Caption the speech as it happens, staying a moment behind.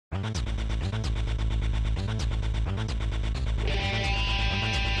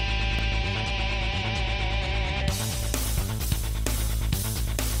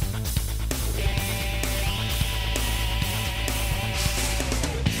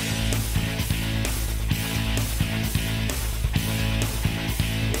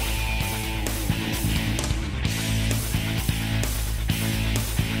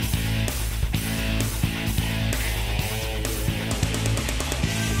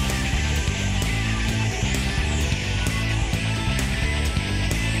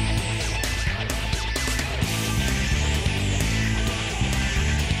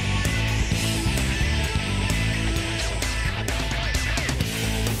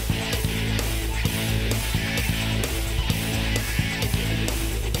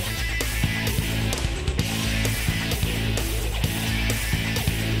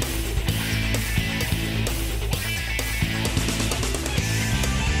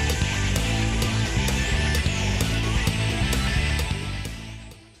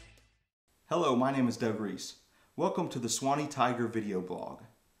Hello, my name is Doug Reese. Welcome to the Sewanee Tiger video blog.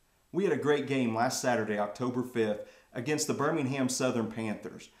 We had a great game last Saturday, October 5th, against the Birmingham Southern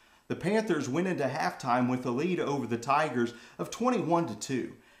Panthers. The Panthers went into halftime with a lead over the Tigers of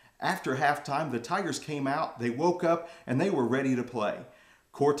 21-2. After halftime, the Tigers came out, they woke up, and they were ready to play.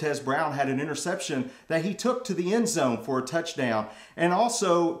 Cortez Brown had an interception that he took to the end zone for a touchdown. And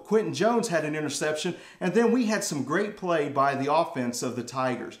also, Quentin Jones had an interception. And then we had some great play by the offense of the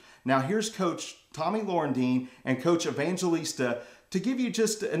Tigers. Now here's Coach Tommy Laurendine and Coach Evangelista to give you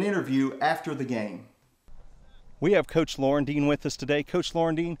just an interview after the game. We have Coach Laurendine with us today. Coach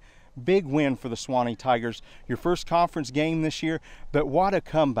Laurendine, big win for the Sewanee Tigers. Your first conference game this year, but what a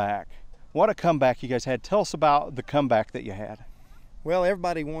comeback. What a comeback you guys had. Tell us about the comeback that you had. Well,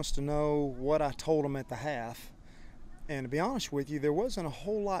 everybody wants to know what I told them at the half. And to be honest with you, there wasn't a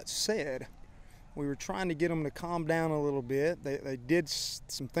whole lot said. We were trying to get them to calm down a little bit. They did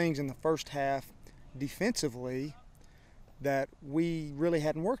some things in the first half defensively that we really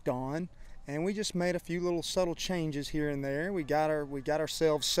hadn't worked on. And we just made a few little subtle changes here and there. We got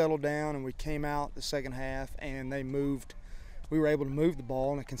ourselves settled down, and we came out the second half, and they were able to move the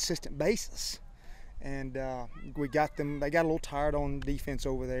ball on a consistent basis. And they got a little tired on defense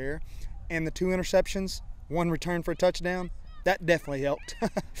over there. And the two interceptions, one return for a touchdown, that definitely helped.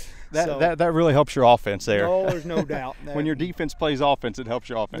 That really helps your offense there. Oh, there's no doubt. When your defense plays offense, it helps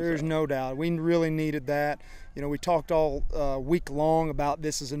your offense. There's no doubt. We really needed that. You know, we talked all week long about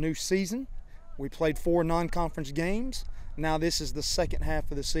this is a new season. We played 4 non-conference games. Now this is the second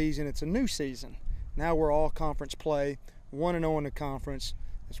half of the season. It's a new season. Now we're all conference play, 1-0 in the conference.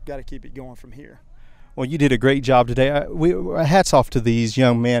 We've got to keep it going from here. Well, you did a great job today. Hats off to these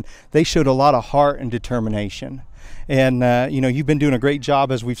young men. They showed a lot of heart and determination. And, you know, you've been doing a great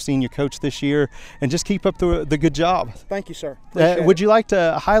job as we've seen you coach this year. And just keep up the good job. Thank you, sir. Would you like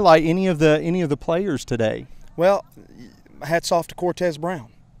to highlight any of the players today? Well, hats off to Cortez Brown.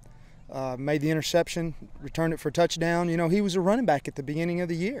 Made the interception, returned it for a touchdown. You know, he was a running back at the beginning of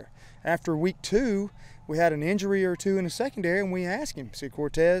the year. After week 2, we had an injury or two in the secondary, and we asked him, said,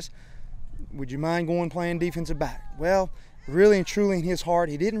 Cortez, would you mind going playing defensive back? Well, really and truly in his heart,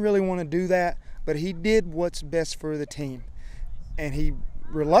 he didn't really want to do that, but he did what's best for the team. And he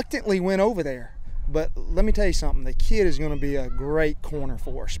reluctantly went over there. But let me tell you something, the kid is going to be a great corner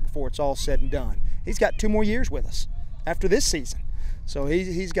for us before it's all said and done. He's got 2 more years with us after this season. So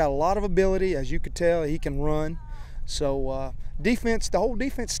he's got a lot of ability. As you could tell, he can run. So defense, the whole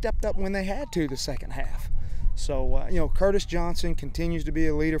defense stepped up when they had to the second half. So, you know, Curtis Johnson continues to be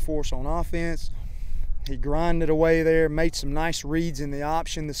a leader for us on offense. He grinded away there, made some nice reads in the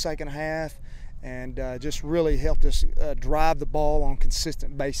option the second half, and just really helped us drive the ball on a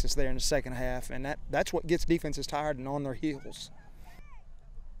consistent basis there in the second half. And that's what gets defenses tired and on their heels.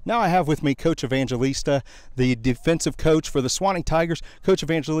 Now I have with me Coach Evangelista, the defensive coach for the Sewanee Tigers. Coach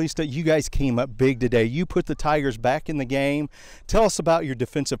Evangelista, you guys came up big today. You put the Tigers back in the game. Tell us about your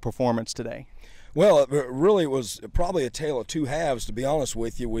defensive performance today. Well, it really was probably a tale of 2 halves, to be honest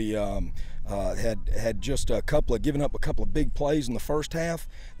with you. We had just given up a couple of big plays in the first half.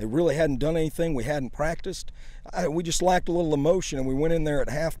 They really hadn't done anything. We hadn't practiced. We just lacked a little emotion, and we went in there at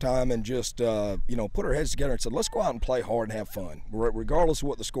halftime and just you know, put our heads together and said, let's go out and play hard and have fun, regardless of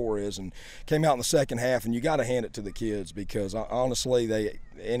what the score is. And came out in the second half, and you got to hand it to the kids, because honestly,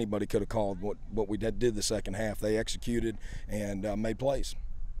 anybody could have called what we did the second half. They executed and made plays.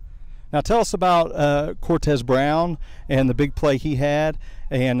 Now tell us about Cortez Brown and the big play he had,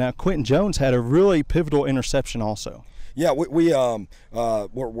 and Quentin Jones had a really pivotal interception also. Yeah, it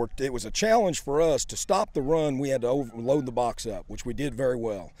was a challenge for us to stop the run. We had to load the box up, which we did very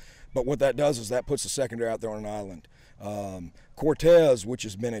well. But what that does is that puts the secondary out there on an island. Cortez, which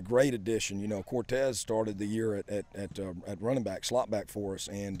has been a great addition, you know, Cortez started the year at running back, slot back for us,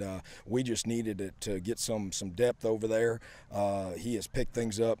 and we just needed it to get some depth over there. He has picked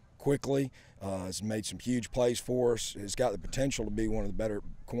things up quickly, has made some huge plays for us, has got the potential to be one of the better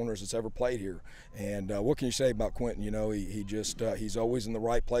corners that's ever played here. And what can you say about Quentin? You know, he's always in the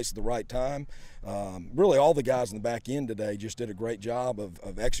right place at the right time. Really all the guys in the back end today just did a great job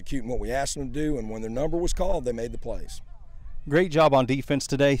of executing what we asked them to do, and when their number was called, they made the plays. Great job on defense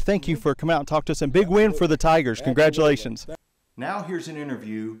today. Thank you for coming out and talking to us, and big win for the Tigers. Congratulations. Now here's an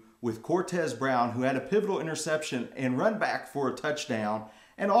interview with Cortez Brown, who had a pivotal interception and run back for a touchdown,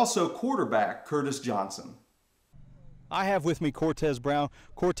 and also quarterback Curtis Johnson. I have with me Cortez Brown.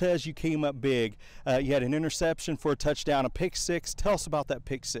 Cortez, you came up big. You had an interception for a touchdown, a pick 6. Tell us about that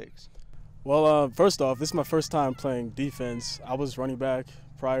pick 6. Well, first off, this is my first time playing defense. I was running back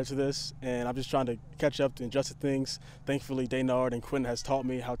prior to this, and I'm just trying to catch up and adjust to things. Thankfully, Daynard and Quentin has taught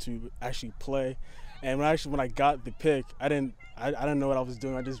me how to actually play. And when I got the pick, I didn't know what I was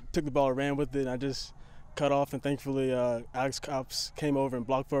doing. I just took the ball and ran with it, and I just cut off. And thankfully, Alex Cops came over and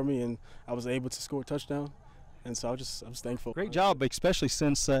blocked for me, and I was able to score a touchdown. And so I was thankful. Great job, especially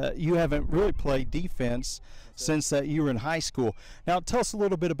since you haven't really played defense since you were in high school. Now, tell us a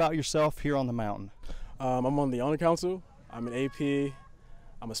little bit about yourself here on the mountain. I'm on the honor council. I'm an AP.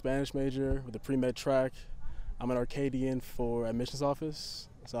 I'm a Spanish major with a pre-med track. I'm an Arcadian for admissions office.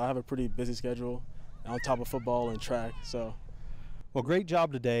 So I have a pretty busy schedule on top of football and track. So, well, great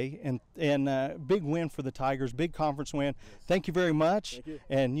job today, and big win for the Tigers, big conference win. Yes. Thank you very much. Thank you.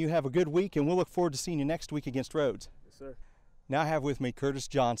 And you have a good week, and we'll look forward to seeing you next week against Rhodes. Yes, sir. Now I have with me Curtis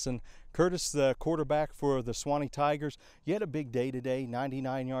Johnson. Curtis, the quarterback for the Sewanee Tigers. You had a big day today,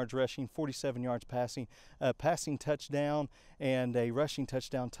 99 yards rushing, 47 yards passing, a passing touchdown, and a rushing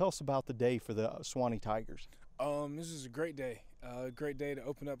touchdown. Tell us about the day for the Sewanee Tigers. This is a great day. A great day to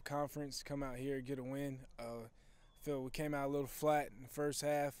open up conference, come out here, get a win. Feel we came out a little flat in the first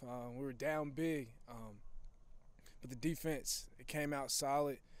half. We were down big, but the defense, it came out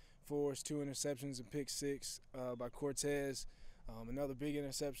solid for us. 2 interceptions and pick 6 by Cortez. Another big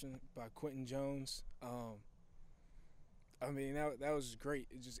interception by Quentin Jones. I mean, that was great.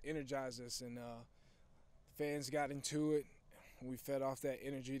 It just energized us, and fans got into it. We fed off that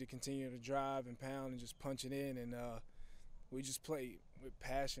energy to continue to drive and pound and just punch it in, and we just played with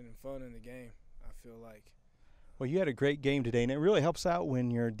passion and fun in the game, I feel like. Well, you had a great game today, and it really helps out when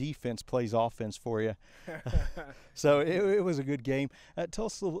your defense plays offense for you. So it was a good game. Tell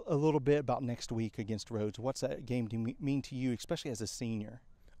us a little bit about next week against Rhodes. What's that game mean to you, especially as a senior?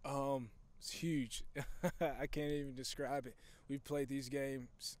 It's huge. I can't even describe it. We've played these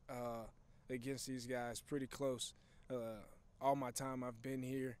games against these guys pretty close. All my time I've been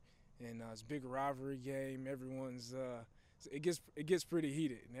here, and it's a big rivalry game. Everyone's it gets pretty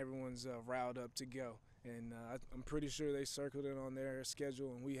heated, and everyone's riled up to go. And I'm pretty sure they circled it on their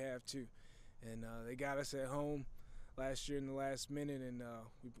schedule, and we have too. And they got us at home last year in the last minute, and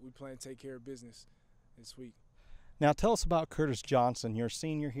we plan to take care of business this week. Now tell us about Curtis Johnson. You're a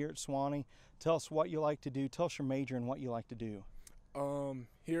senior here at Sewanee. Tell us what you like to do. Tell us your major and what you like to do.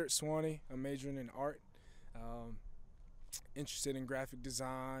 Here at Sewanee, I'm majoring in art. Interested in graphic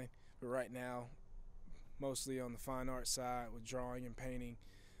design, but right now mostly on the fine art side with drawing and painting.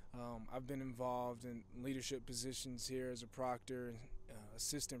 I've been involved in leadership positions here as a proctor and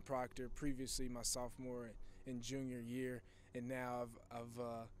assistant proctor, previously my sophomore and junior year, and now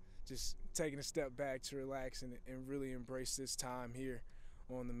I've just taken a step back to relax and really embrace this time here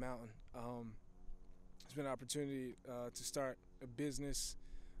on the mountain. It's been an opportunity to start a business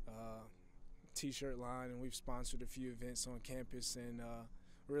t-shirt line, and we've sponsored a few events on campus, and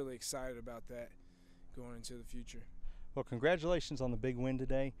really excited about that going into the future. Well, congratulations on the big win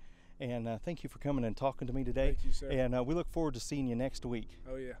today, and thank you for coming and talking to me today. Thank you, sir. And we look forward to seeing you next week.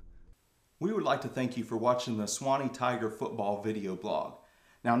 Oh, yeah. We would like to thank you for watching the Sewanee Tiger football video blog.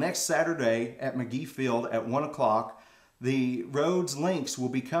 Now, next Saturday at McGee Field at 1 o'clock, the Rhodes Lynx will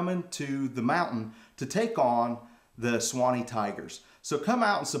be coming to the mountain to take on the Sewanee Tigers. So come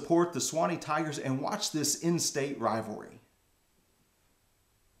out and support the Sewanee Tigers and watch this in-state rivalry.